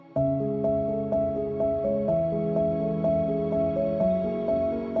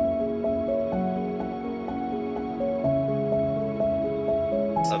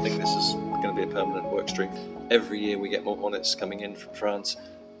this is going to be a permanent work stream. Every year we get more hornets coming in from France.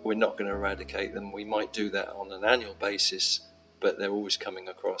 We're not going to eradicate them. We might do that on an annual basis, but they're always coming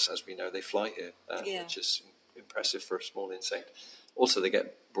across. As we know, they fly here, which is impressive for a small insect. Also, they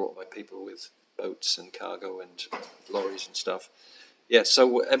get brought by people with boats and cargo and lorries and stuff. Yeah,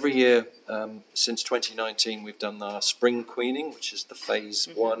 so every year since 2019, we've done our spring queening, which is the phase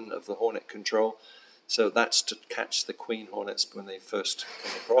one of the hornet control. So that's to catch the queen hornets when they first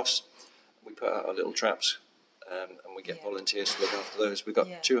come across. We put out our little traps and we get volunteers to look after those. We've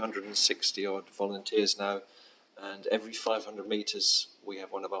got 260 odd volunteers now, and every 500 metres we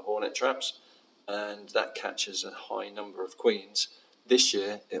have one of our hornet traps, and that catches a high number of queens. This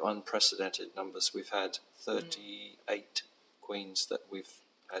year, unprecedented numbers. We've had 38 queens that we've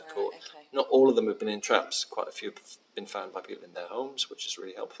had caught. Okay. Not all of them have been in traps. Quite a few have been found by people in their homes, which is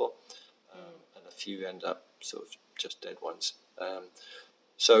really helpful. And a few end up sort of just dead ones.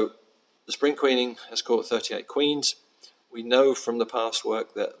 So the spring queening has caught 38 queens. We know from the past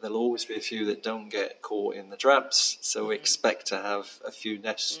work that there'll always be a few that don't get caught in the traps, so we expect to have a few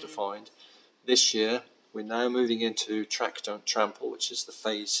nests to find. This year, we're now moving into track, don't trample, which is the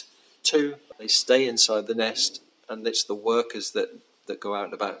phase 2. They stay inside the nest, and it's the workers that go out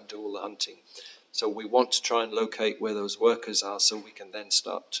and about and do all the hunting. So we want to try and locate where those workers are so we can then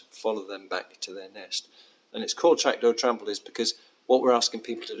start to follow them back to their nest. And it's called track, don't trample is because what we're asking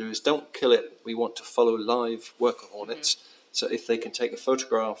people to do is don't kill it. We want to follow live worker hornets. So if they can take a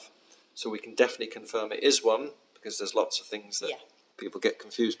photograph, so we can definitely confirm it is one, because there's lots of things that people get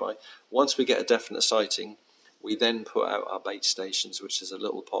confused by. Once we get a definite sighting, we then put out our bait stations, which is a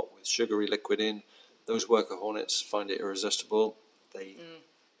little pot with sugary liquid in. Those worker hornets find it irresistible.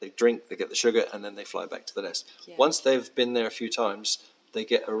 They drink, they get the sugar, and then they fly back to the nest. Yeah. Once they've been there a few times, they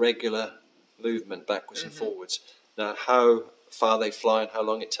get a regular movement backwards and forwards. Now, how far they fly and how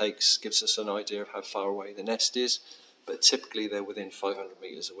long it takes gives us an idea of how far away the nest is, but typically they're within 500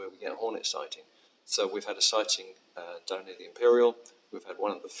 metres of where we get a hornet sighting. So we've had a sighting down near the Imperial, we've had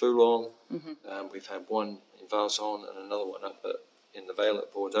one at the Foulon, we've had one in Varzon and another one up in the Vale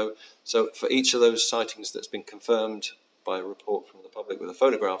at Bordeaux. So for each of those sightings that's been confirmed by a report from the public with a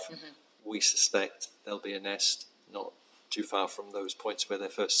photograph, we suspect there'll be a nest not too far from those points where they're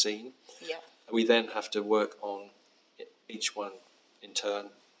first seen. Yeah. We then have to work on each one in turn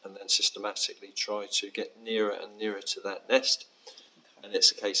and then systematically try to get nearer and nearer to that nest. Okay. And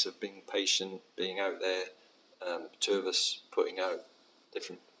it's a case of being patient, being out there, two of us putting out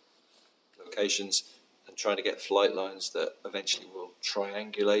different locations and trying to get flight lines that eventually will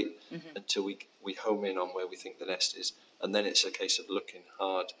triangulate until we home in on where we think the nest is. And then it's a case of looking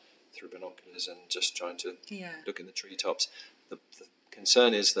hard through binoculars and just trying to look in the treetops. The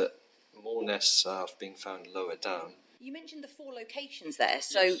concern is that more nests are being found lower down. You mentioned the 4 locations there.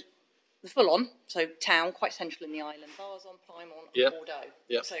 So the full-on, so town, quite central in the island, Varzon, Plymouth and Bordeaux.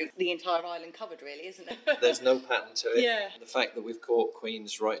 Yep. So the entire island covered really, isn't it? There's no pattern to it. Yeah. The fact that we've caught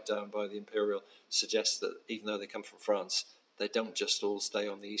queens right down by the Imperial suggests that even though they come from France, they don't just all stay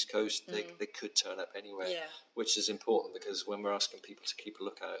on the East Coast. They could turn up anywhere, which is important because when we're asking people to keep a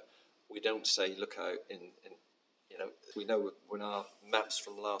lookout, we don't say look out in we know when our maps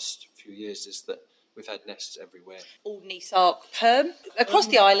from the last few years is that we've had nests everywhere. Alderney, Sark, Herm. Across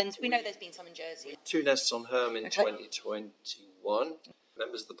the islands, we know there's been some in Jersey. 2 nests on Herm in 2021.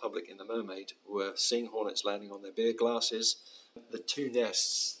 Members of the public in the Mermaid were seeing hornets landing on their beer glasses. The 2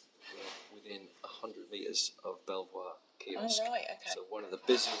 nests were within 100 metres of Belvoir Kiosk. Oh, right, okay. So one of the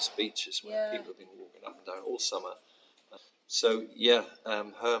busiest beaches where people have been walking up and down all summer. So,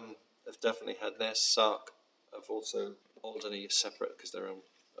 Herm have definitely had nests. Sark have also, Alderney is separate because they're own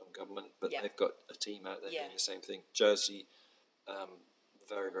government, but they've got a team out there doing the same thing. Jersey,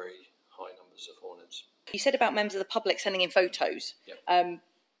 very, very high numbers of hornets. You said about members of the public sending in photos, and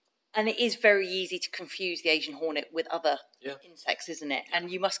it is very easy to confuse the Asian hornet with other insects, isn't it? And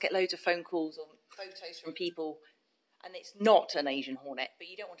you must get loads of phone calls or photos from people, and it's not an Asian hornet, but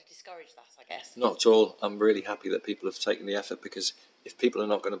you don't want to discourage that, I guess. Not at all. I'm really happy that people have taken the effort because if people are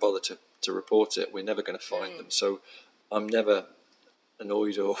not going to bother to report it, we're never going to find them. So I'm never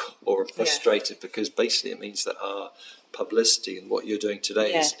annoyed or frustrated because basically it means that our publicity and what you're doing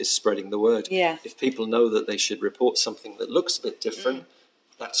today is spreading the word. Yeah. If people know that they should report something that looks a bit different,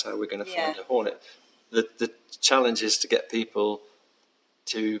 that's how we're going to find a hornet. The challenge is to get people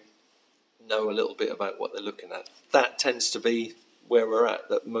to know a little bit about what they're looking at. That tends to be where we're at,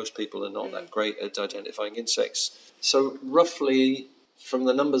 that most people are not that great at identifying insects. So roughly from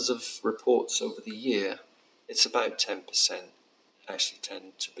the numbers of reports over the year, it's about 10% actually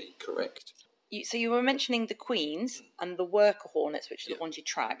tend to be correct. So you were mentioning the queens and the worker hornets, which are the ones you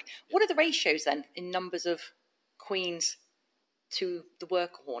track. What are the ratios then in numbers of queens to the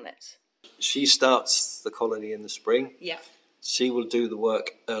worker hornets? She starts the colony in the spring. Yeah. She will do the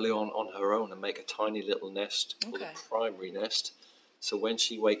work early on her own and make a tiny little nest called a primary nest. So when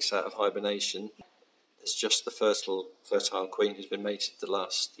she wakes out of hibernation, there's just the fertile queen who's been mated the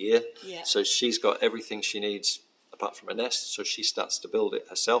last year. Yeah. So she's got everything she needs apart from a nest. So she starts to build it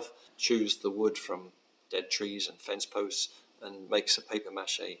herself, chews the wood from dead trees and fence posts, and makes a paper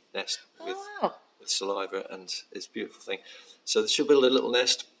mache nest with saliva, and it's a beautiful thing. So she'll build a little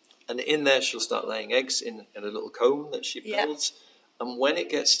nest, and in there she'll start laying eggs in a little comb that she builds. And when it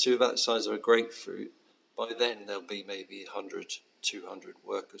gets to about the size of a grapefruit, by then there'll be maybe 100, 200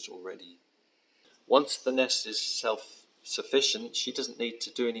 workers already. Once the nest is self-sufficient, she doesn't need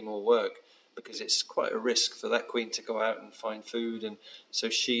to do any more work, because it's quite a risk for that queen to go out and find food, and so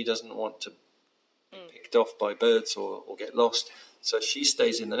she doesn't want to be picked off by birds or get lost. So she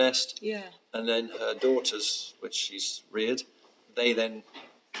stays in the nest, and then her daughters, which she's reared, they then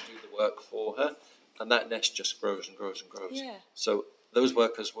do the work for her, and that nest just grows and grows and grows. Yeah. So those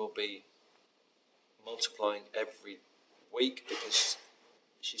workers will be multiplying every week because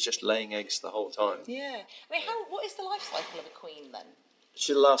she's just laying eggs the whole time. Yeah. I mean, what is the life cycle of a queen then?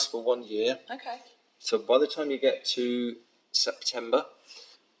 She'll last for 1 year. Okay. So by the time you get to September,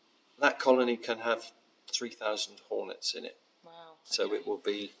 that colony can have 3,000 hornets in it. Wow. Okay. So it will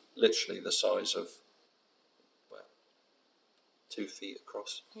be literally the size of 2 feet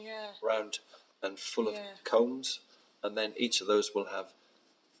across, round and full of combs. And then each of those will have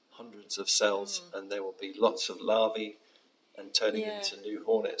hundreds of cells, and there will be lots of larvae and turning into new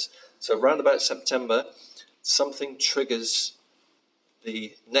hornets. So around about September, something triggers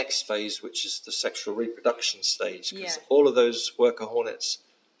the next phase, which is the sexual reproduction stage, because all of those worker hornets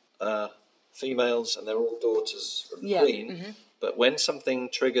are females, and they're all daughters from the queen. But when something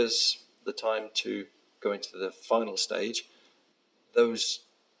triggers the time to go into the final stage, those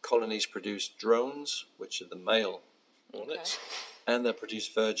colonies produce drones, which are the male hornets, and they produce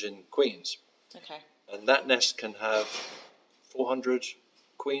virgin queens. Okay. And that nest can have 400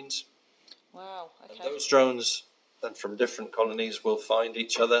 queens. Wow. Okay. And those drones, and from different colonies, will find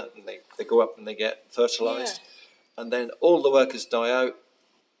each other, and they go up and they get fertilized. And then all the workers die out,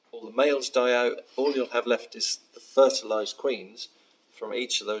 all the males die out. All you'll have left is the fertilized queens from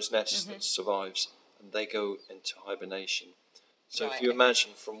each of those nests that survives, and they go into hibernation. So if you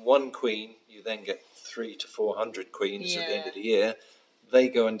imagine from one queen, you then get 300 to 400 queens at the end of the year. They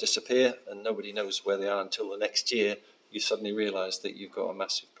go and disappear, and nobody knows where they are until the next year. You suddenly realise that you've got a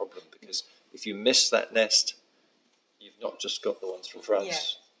massive problem, because if you miss that nest, you've not just got the ones from France.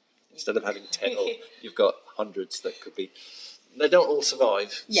 Yeah. Instead of having 10, you've got hundreds that could be. They don't all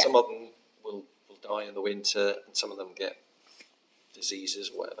survive. Yeah. Some of them will die in the winter, and some of them get diseases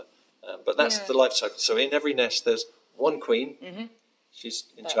or whatever. But that's the life cycle. So in every nest, there's one queen. Mm-hmm. She's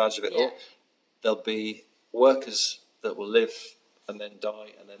in charge of it all. There'll be workers that will live and then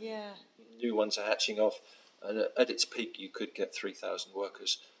die, and then new ones are hatching off. And at its peak, you could get 3,000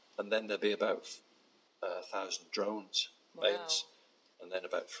 workers, and then there'll be about 1,000 drones, males, and then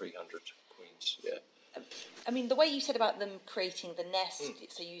about 300 queens. Yeah. I mean, the way you said about them creating the nest,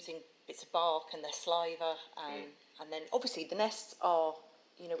 so using bits of bark and their saliva, and then obviously the nests are,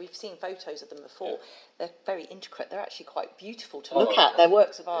 we've seen photos of them before. They're very intricate. They're actually quite beautiful to look at. They're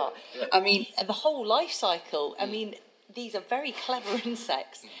works of art. Yeah. I mean, the whole life cycle. I mean, these are very clever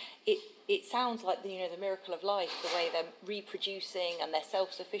insects. It sounds like the miracle of life, the way they're reproducing and they're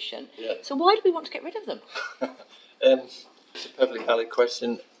self-sufficient. Yeah. So why do we want to get rid of them? It's a perfectly valid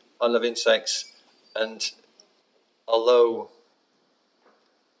question. I love insects, and although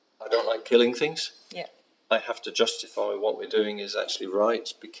I don't like killing things, I have to justify what we're doing is actually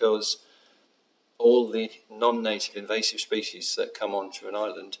right, because all the non-native invasive species that come onto an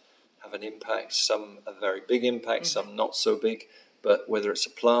island have an impact. Some a very big impact, some not so big. But whether it's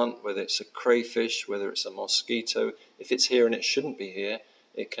a plant, whether it's a crayfish, whether it's a mosquito, if it's here and it shouldn't be here,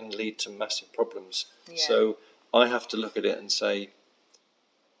 it can lead to massive problems. Yeah. So I have to look at it and say,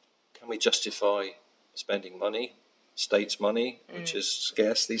 can we justify spending money, state's money, which is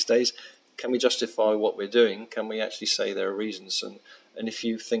scarce these days? Can we justify what we're doing? Can we actually say there are reasons? And if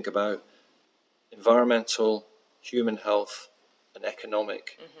you think about environmental, human health, and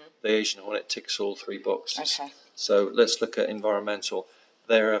economic, the Asian hornet ticks all 3 boxes. Okay. So let's look at environmental.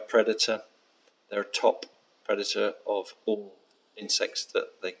 They're a predator. They're a top predator of all insects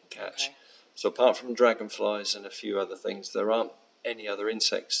that they can catch. Okay. So apart from dragonflies and a few other things, there aren't any other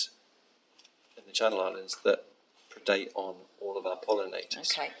insects in the Channel Islands that predate on all of our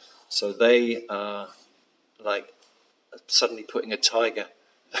pollinators. Okay. So they are like suddenly putting a tiger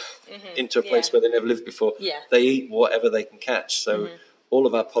into a place where they never lived before. Yeah. They eat whatever they can catch. So all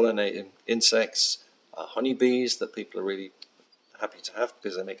of our pollinating insects are honeybees that people are really happy to have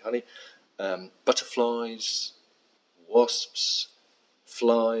because they make honey. Butterflies, wasps,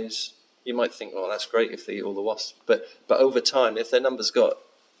 flies. You might think, oh, that's great if they eat all the wasps. But over time, if their numbers got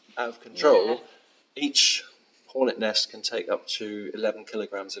out of control, each hornet nest can take up to 11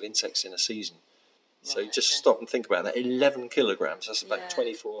 kilograms of insects in a season. So you just stop and think about that. 11 kilograms, that's about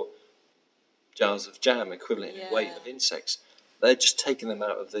 24 jars of jam equivalent in weight of insects. They're just taking them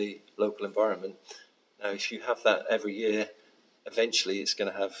out of the local environment. Now, if you have that every year, eventually there's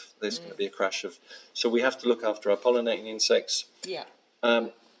going to be a crash of. So we have to look after our pollinating insects. Yeah.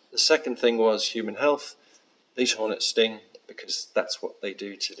 The second thing was human health. These hornets sting because that's what they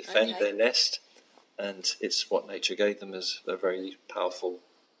do to defend their nest, and it's what nature gave them as a very powerful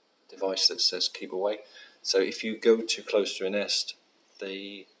device that says keep away. So if you go too close to a nest,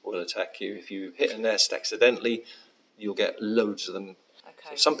 they will attack you. If you hit a nest accidentally, you'll get loads of them.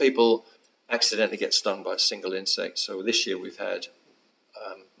 So some people accidentally get stung by a single insect. So this year we've had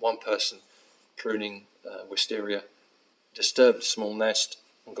one person pruning wisteria, disturbed a small nest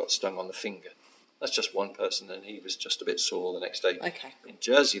and got stung on the finger. That's just one person, and he was just a bit sore the next day. In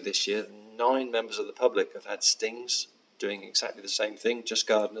Jersey this year, 9 members of the public have had stings doing exactly the same thing, just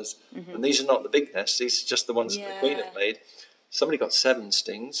gardeners. And these are not the big nests, these are just the ones that the Queen have made. Somebody got 7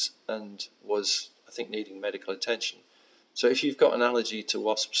 stings and was, I think, needing medical attention. So if you've got an allergy to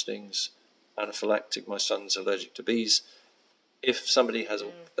wasp stings, anaphylactic, my son's allergic to bees, if somebody has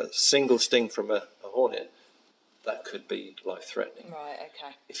a single sting from a hornet, that could be life-threatening.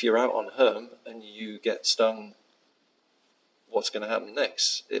 If you're out on herm and you get stung, what's going to happen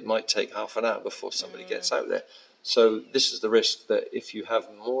next? It might take half an hour before somebody gets out there. So this is the risk that if you have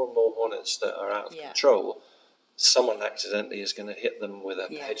more and more hornets that are out of control, someone accidentally is going to hit them with a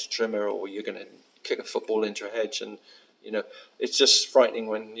hedge trimmer, or you're going to kick a football into a hedge. And, it's just frightening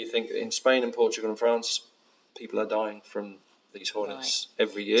when you think in Spain and Portugal and France, people are dying from these hornets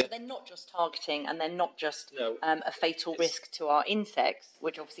every year. So they're not just targeting, and they're not just a fatal risk to our insects,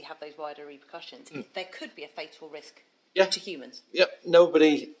 which obviously have those wider repercussions. There could be a fatal risk to humans.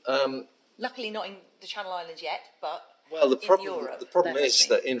 Nobody. Luckily, not in the Channel Islands yet, but in Europe. The problem is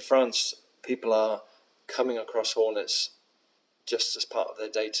that in France, people are coming across hornets just as part of their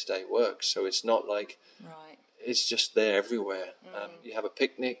day-to-day work. So it's not like it's just there everywhere. You have a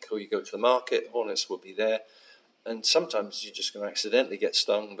picnic or you go to the market, hornets will be there. And sometimes you're just going to accidentally get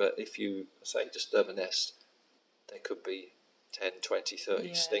stung, but if you, say, disturb a nest, there could be 10, 20,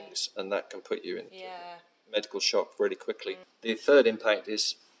 30 stings, and that can put you into medical shock really quickly. The third impact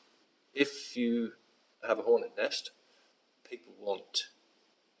is if you have a hornet nest, people want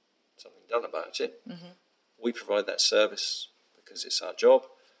something done about it. We provide that service because it's our job.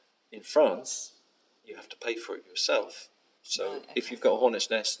 In France, you have to pay for it yourself. So if you've got a hornet's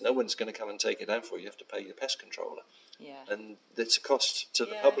nest, no one's going to come and take it down for you. You have to pay your pest controller. And it's a cost to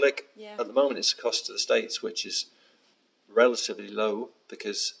the public. At the moment, it's a cost to the states, which is relatively low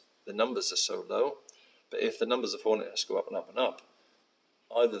because the numbers are so low. But if the numbers of hornet nests go up and up and up,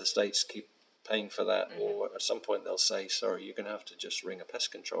 either the states keep paying for that, or at some point they'll say, sorry, you're going to have to just ring a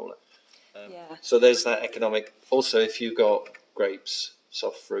pest controller. So there's that economic. Also, if you've got grapes,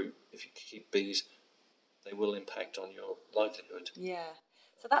 soft fruit, if you keep bees, they will impact on your livelihood.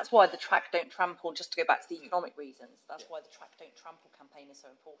 So that's why the Track Don't Trample, just to go back to the economic reasons, that's why the Track Don't Trample campaign is so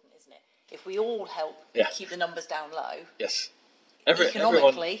important, isn't it? If we all help keep the numbers down low,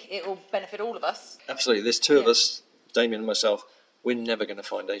 economically, it will benefit all of us. Absolutely. There's 2 of us, Damien and myself, we're never going to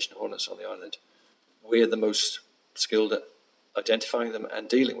find Asian hornets on the island. We're the most skilled at identifying them and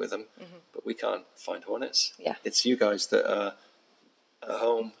dealing with them, but we can't find hornets. It's you guys that are at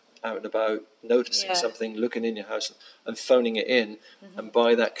home, out and about, noticing something, looking in your house and phoning it in, and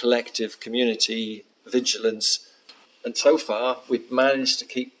by that collective community vigilance. And so far, we've managed to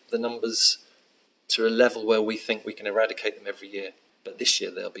keep the numbers to a level where we think we can eradicate them every year. But this year,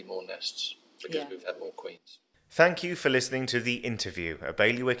 there'll be more nests because we've had more queens. Thank you for listening to The Interview, a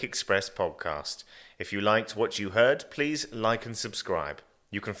Bailiwick Express podcast. If you liked what you heard, please like and subscribe.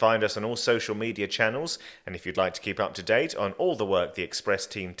 You can find us on all social media channels, and if you'd like to keep up to date on all the work the Express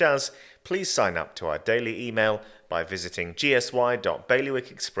team does, please sign up to our daily email by visiting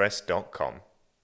gsy.bailiwickexpress.com.